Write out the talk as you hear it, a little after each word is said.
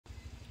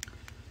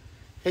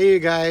Hey, you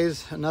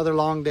guys, another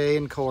long day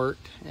in court,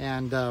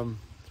 and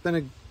it's been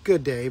a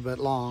good day, but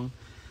long.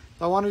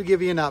 I wanted to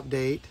give you an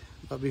update,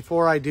 but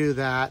before I do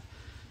that,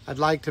 I'd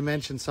like to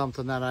mention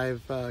something that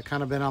I've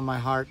kind of been on my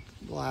heart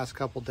the last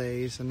couple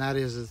days, and that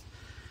is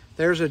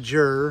there's a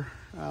juror,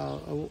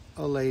 a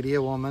lady,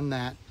 a woman,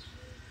 that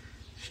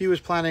she was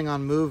planning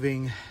on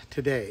moving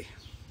today.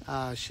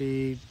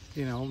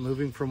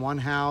 Moving from one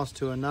house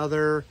to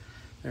another,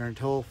 their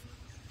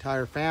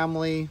entire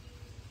family,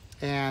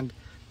 and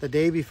the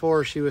day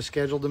before she was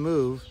scheduled to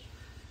move,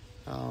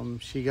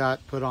 she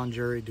got put on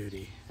jury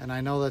duty. And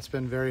I know that's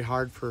been very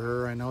hard for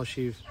her. I know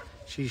she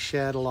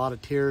shed a lot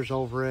of tears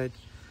over it.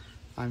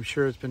 I'm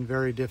sure it's been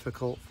very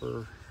difficult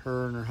for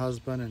her and her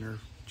husband and her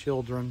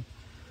children.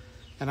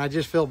 And I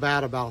just feel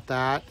bad about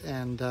that.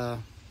 And, there's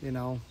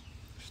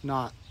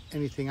not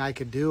anything I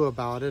could do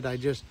about it. I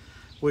just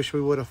wish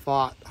we would have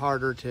fought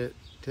harder to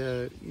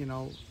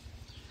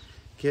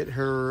get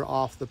her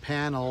off the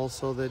panel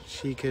so that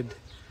she could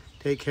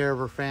take care of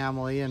her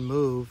family and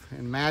move.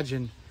 And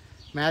imagine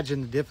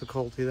the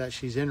difficulty that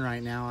she's in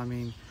right now. I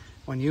mean,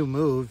 when you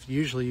move,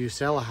 usually you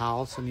sell a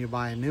house and you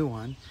buy a new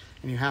one,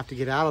 and you have to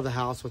get out of the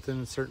house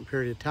within a certain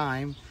period of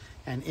time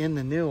and in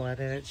the new one,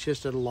 and it's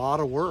just a lot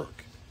of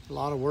work.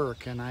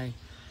 And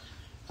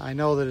I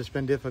know that it's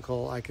been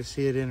difficult. I could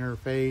see it in her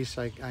face.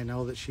 I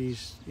know that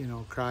she's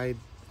cried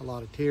a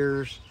lot of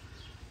tears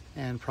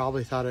and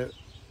probably thought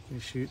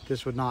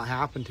this would not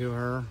happen to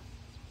her.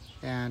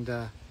 And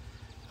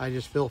I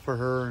just feel for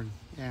her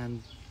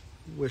and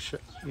wish,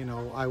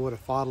 I would have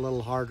fought a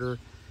little harder,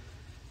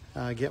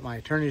 get my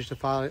attorneys to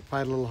fight a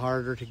little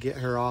harder to get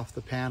her off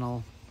the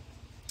panel,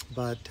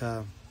 but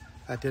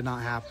that did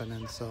not happen.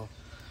 And so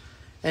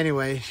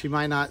anyway, she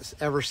might not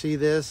ever see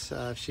this.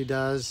 If she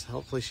does,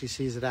 hopefully she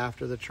sees it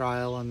after the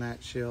trial, and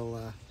that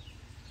she'll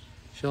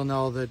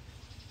know that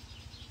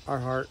our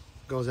heart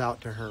goes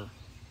out to her.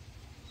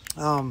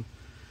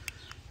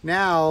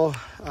 Now,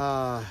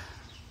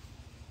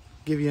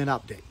 give you an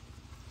update.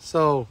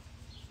 So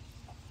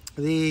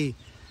the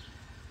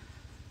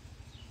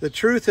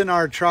truth in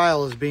our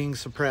trial is being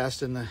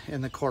suppressed in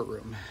the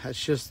courtroom.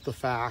 That's just the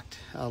fact.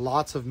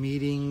 Lots of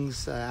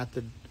meetings at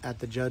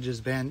the judge's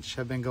bench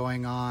have been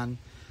going on.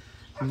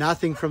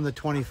 Nothing from the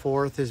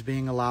 24th is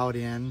being allowed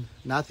in.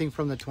 Nothing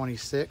from the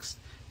 26th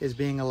is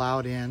being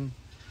allowed in.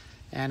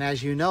 And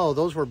as you know,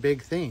 those were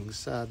big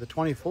things. The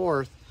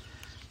 24th,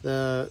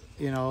 the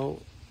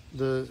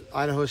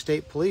Idaho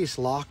State Police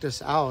locked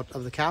us out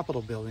of the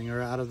Capitol building,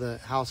 or out of the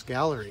House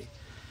gallery.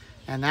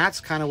 And that's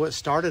kind of what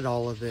started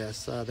all of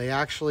this. They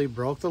actually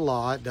broke the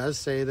law. It does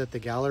say that the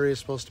gallery is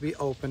supposed to be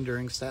open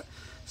during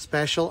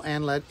special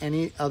and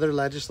any other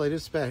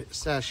legislative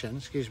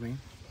session,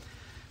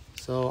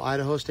 So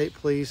Idaho State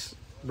Police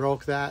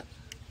broke that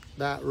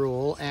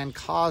rule and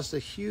caused a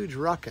huge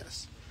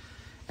ruckus.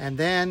 And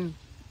then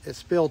it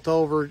spilled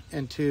over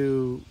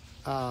into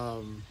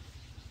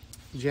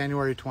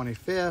January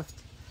 25th,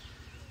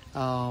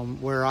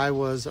 where I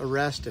was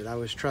arrested. I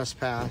was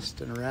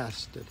trespassed and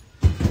arrested.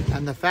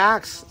 And the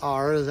facts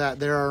are that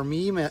there are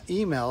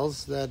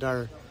emails that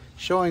are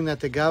showing that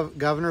the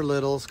Governor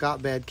Little,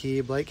 Scott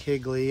Bedke, Blake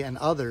Higley, and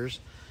others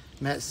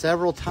met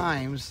several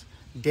times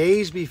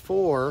days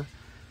before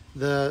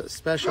the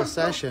special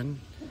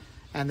session,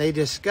 and they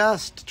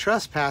discussed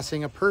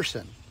trespassing a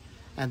person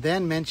and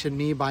then mentioned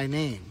me by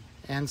name.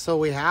 And so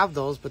we have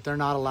those, but they're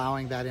not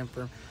allowing that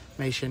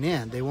information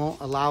in. They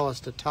won't allow us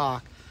to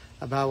talk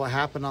about what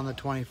happened on the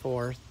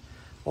 24th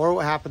or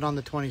what happened on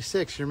the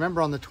 26th. You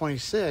remember on the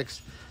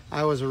 26th,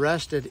 I was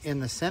arrested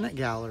in the Senate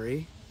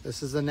gallery.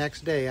 This is the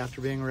next day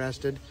after being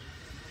arrested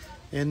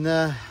in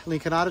the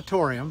Lincoln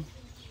Auditorium.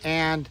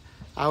 And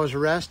I was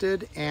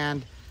arrested,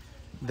 and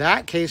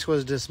that case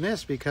was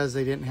dismissed because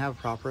they didn't have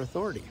proper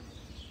authority.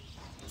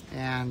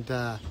 And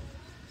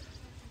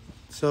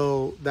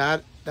so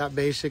that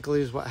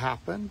basically is what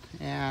happened.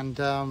 And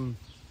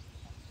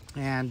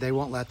they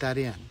won't let that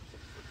in.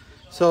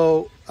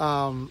 So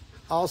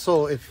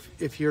also,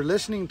 if you're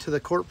listening to the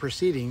court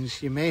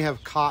proceedings, you may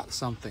have caught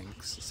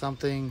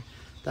something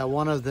that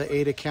one of the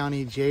Ada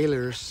County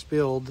jailers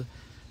spilled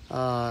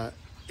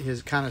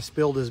his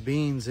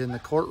beans in the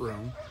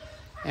courtroom,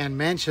 and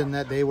mentioned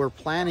that they were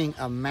planning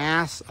a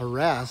mass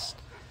arrest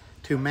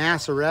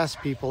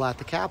people at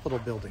the Capitol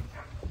building.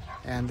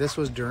 And this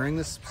was during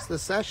the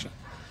session.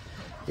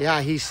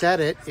 Yeah, he said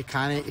it. He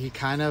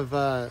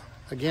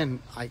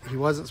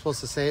wasn't supposed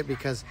to say it,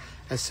 because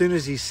as soon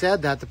as he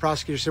said that, the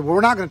prosecutor said, well,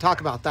 we're not going to talk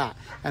about that,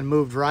 and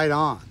moved right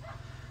on.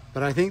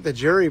 But I think the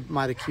jury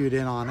might have cued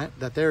in on it,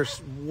 that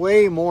there's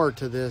way more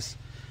to this.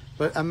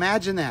 But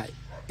imagine that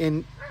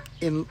in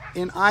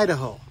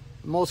Idaho,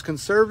 the most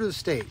conservative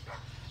state,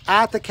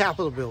 at the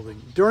Capitol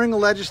building during a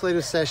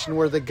legislative session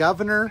where the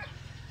governor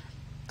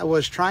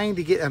was trying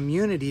to get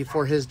immunity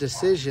for his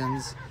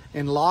decisions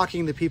in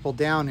locking the people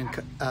down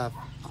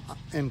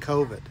in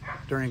COVID,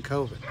 during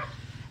COVID.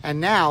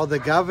 And now the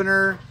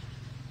Governor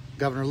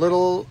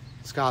Little,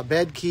 Scott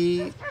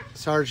Bedke,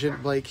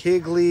 Sergeant Blake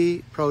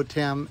Higley, Pro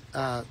Tem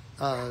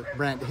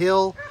Brent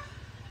Hill,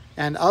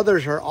 and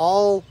others are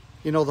all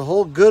you know, the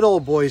whole Good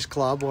Old Boys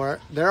Club, where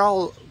they're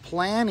all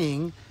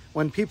planning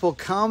when people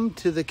come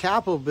to the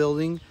Capitol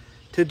building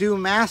to do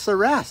mass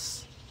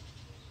arrests.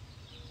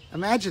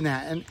 Imagine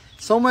that. And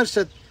so much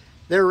that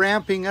they're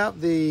ramping up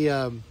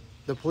the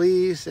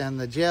police and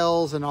the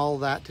jails and all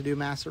that to do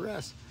mass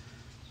arrests.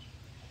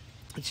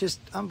 It's just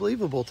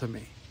unbelievable to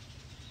me.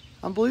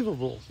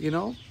 Unbelievable, you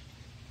know?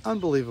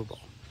 Unbelievable.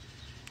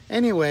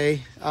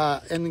 Anyway,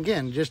 and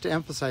again, just to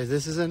emphasize,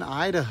 this is in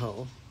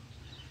Idaho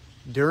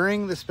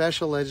during the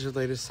special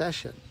legislative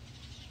session.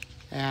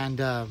 And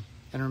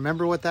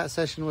remember what that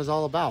session was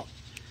all about.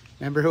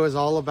 Remember, it was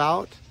all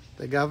about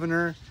the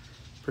governor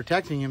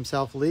protecting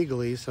himself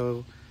legally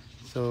so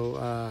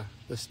the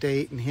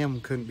state and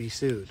him couldn't be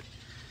sued.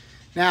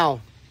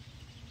 Now,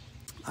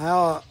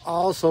 I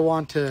also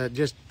want to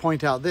just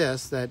point out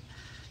this, that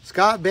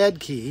Scott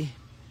Bedke,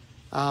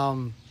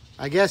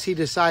 I guess he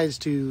decides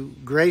to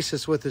grace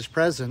us with his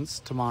presence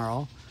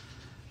tomorrow.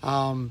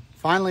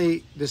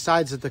 Finally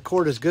decides that the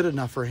court is good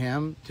enough for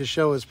him to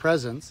show his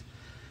presence.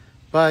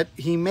 But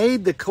he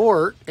made the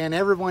court and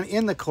everyone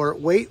in the court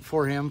wait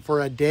for him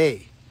for a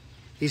day.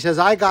 He says,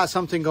 I got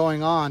something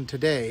going on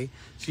today,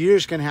 so you're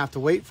just going to have to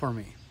wait for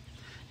me.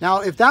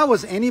 Now, if that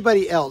was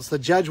anybody else, the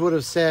judge would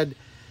have said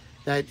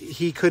that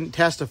he couldn't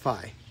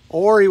testify,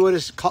 or he would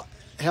have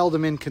held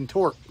him in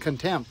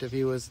contempt if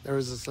there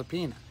was a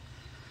subpoena.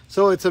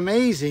 So it's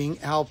amazing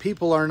how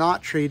people are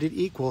not treated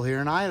equal here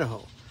in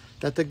Idaho.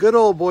 That the Good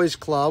Old Boys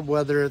Club,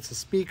 whether it's a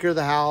Speaker of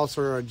the House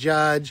or a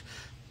judge,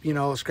 you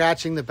know,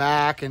 scratching the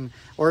back,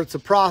 or it's a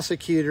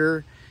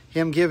prosecutor,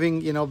 him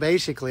giving, you know,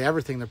 basically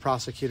everything the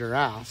prosecutor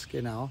asks,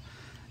 you know.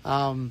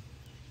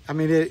 I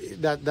mean,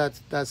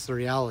 that's the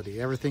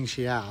reality. Everything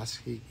she asks,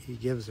 he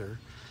gives her.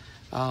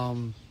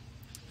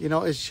 You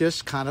know, it's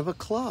just kind of a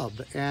club,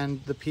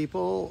 and the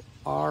people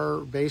are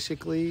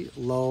basically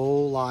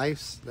low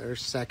lifes. They're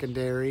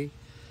secondary.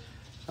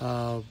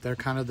 They're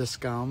kind of the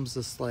scums,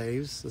 the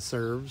slaves, the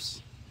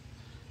serfs,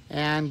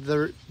 and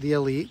the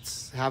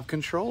elites have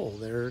control.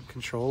 They're in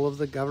control of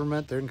the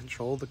government. They're in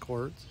control of the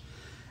courts,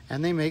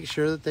 and they make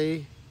sure that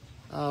they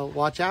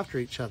watch after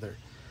each other.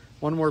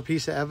 One more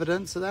piece of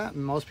evidence of that,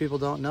 and most people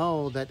don't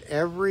know, that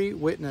every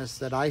witness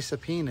that I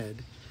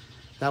subpoenaed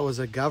that was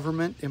a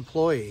government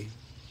employee,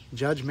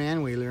 Judge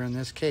Manwheeler in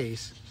this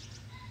case,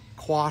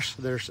 quashed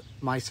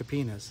my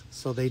subpoenas,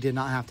 so they did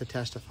not have to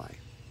testify.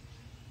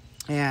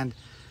 And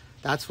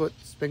that's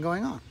what's been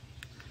going on.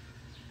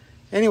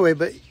 Anyway,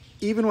 but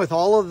even with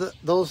all of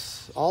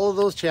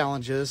those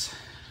challenges,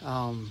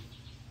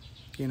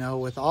 you know,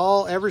 with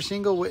every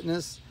single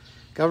witness,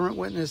 government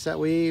witness that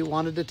we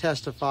wanted to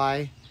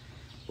testify,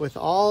 with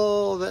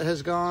all that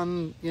has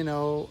gone, you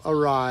know,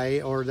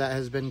 awry, or that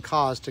has been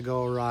caused to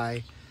go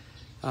awry,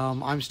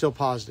 I'm still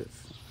positive,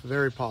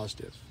 very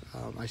positive.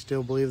 I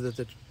still believe that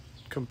the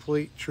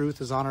complete truth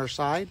is on our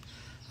side.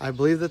 I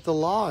believe that the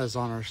law is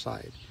on our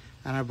side.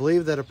 And I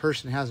believe that a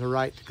person has a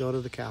right to go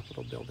to the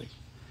Capitol building.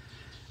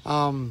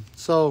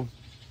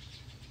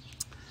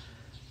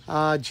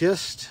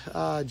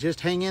 Just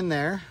hang in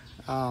there.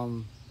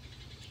 I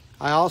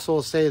also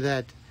will say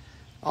that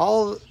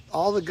all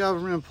the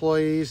government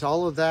employees,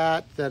 all of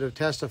that have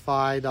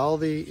testified, all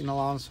the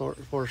law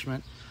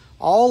enforcement,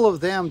 all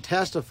of them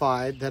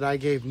testified that I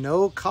gave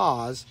no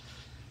cause,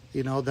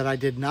 you know, that I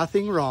did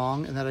nothing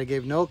wrong, and that I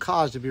gave no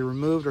cause to be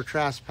removed or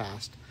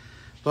trespassed,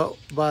 but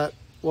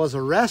was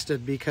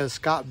arrested because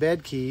Scott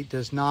Bedke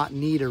does not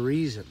need a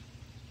reason.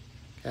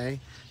 Okay,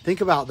 think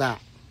about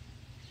that.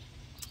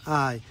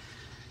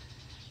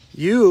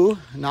 You,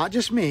 not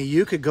just me,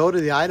 you could go to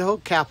the Idaho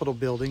Capitol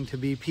building to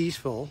be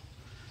peaceful,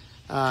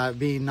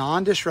 be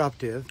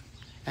non-disruptive,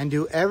 and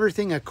do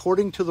everything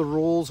according to the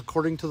rules,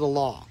 according to the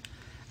law.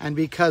 And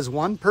because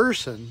one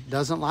person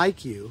doesn't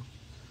like you,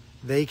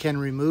 they can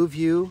remove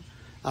you,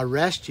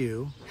 arrest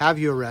you, have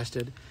you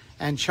arrested,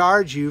 and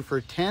charge you for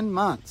 10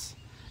 months.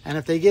 And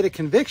if they get a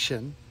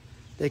conviction,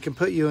 they can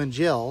put you in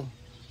jail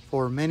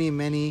for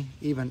many,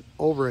 even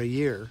over a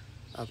year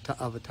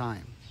of a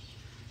time.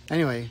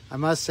 Anyway, I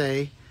must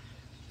say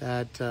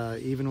that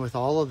even with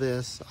all of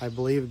this, I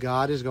believe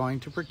God is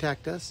going to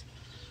protect us,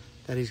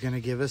 that he's going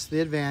to give us the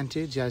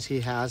advantage as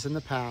he has in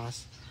the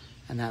past,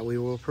 and that we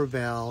will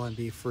prevail and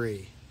be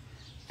free.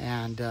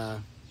 And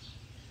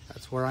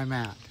that's where I'm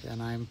at,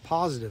 and I'm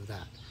positive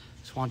that.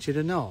 Just want you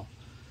to know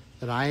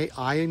that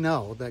I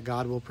know that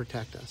God will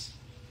protect us,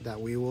 that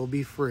we will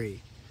be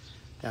free,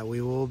 that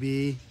we will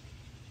be,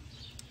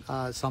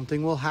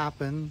 something will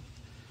happen,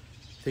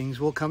 things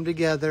will come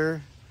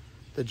together,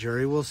 the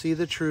jury will see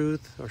the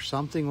truth, or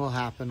something will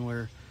happen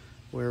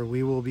where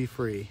we will be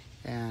free.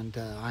 And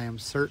I am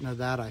certain of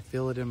that. I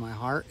feel it in my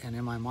heart and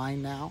in my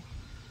mind now.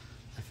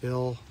 I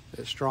feel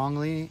it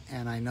strongly,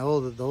 and I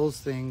know that those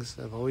things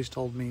have always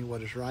told me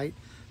what is right,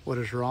 what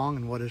is wrong,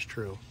 and what is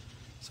true.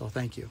 So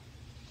thank you.